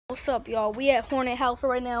What's up, y'all? We at Hornet House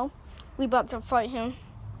right now. We about to fight him.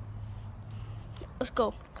 Let's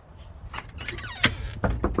go.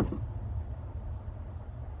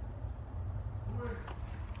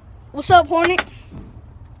 What's up, Hornet?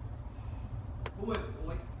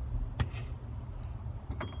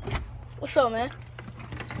 What's up, man?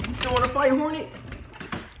 You still want to fight, Hornet?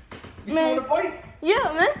 You still want to fight? Yeah,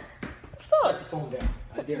 man. What's up? Put the phone down.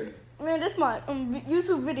 I dare you. Man, this is my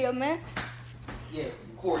YouTube video, man. Yeah,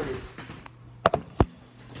 record this.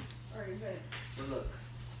 Alright, bet. But look.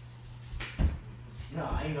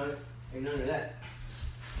 No, ain't none of that.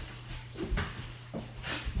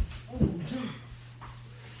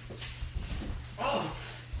 Oh.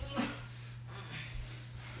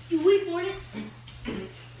 You weak, Hornet?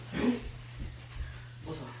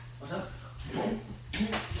 What's up?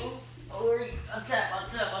 Oh, where are you? I'll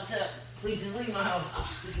tap. Please, just leave my house.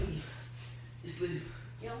 Just leave.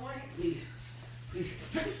 Yo, Hornet. Please.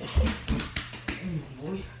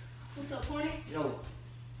 Boy. What's up, Hornet? Yo.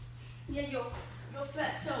 Yeah, yo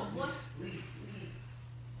fat self, boy. Leave.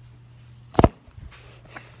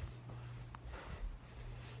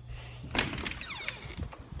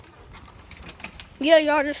 Yeah,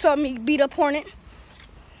 y'all just saw me beat up Hornet.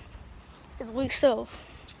 His weak self.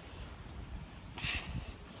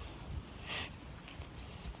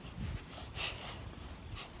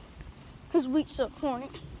 His weak self, Hornet.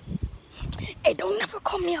 Hey, don't never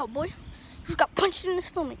call me out, boy. You just got punched in the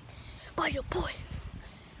stomach by your boy.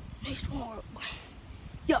 He's more, boy.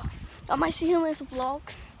 Yeah, I might see him in some vlog.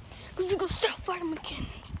 Cause we gonna still fight him again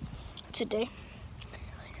today.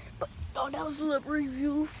 But oh, that was a little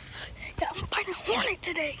review. Yeah, I'm fighting Hornet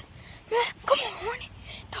today. Man, come on, Hornet.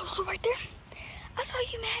 That was right there. I saw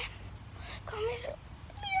you, man. Come here, sir.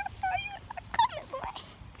 Yeah, I saw you. Come this way.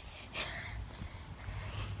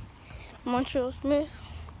 Montreal Smith,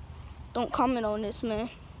 don't comment on this, man.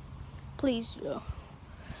 Please, yo.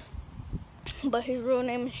 But his real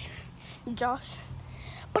name is Josh.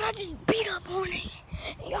 But I just beat up Hornet.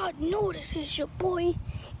 Y'all know that it's your boy.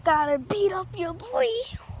 Gotta beat up your boy.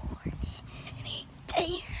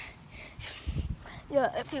 Hey.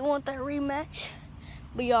 Yeah, if you want that rematch.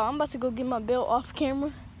 But y'all, I'm about to go get my belt off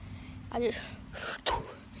camera. I just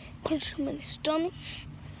punched him in his stomach.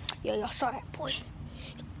 Yeah, y'all saw that, boy.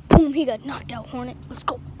 Boom, he got knocked out, Hornet. Let's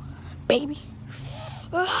go, baby.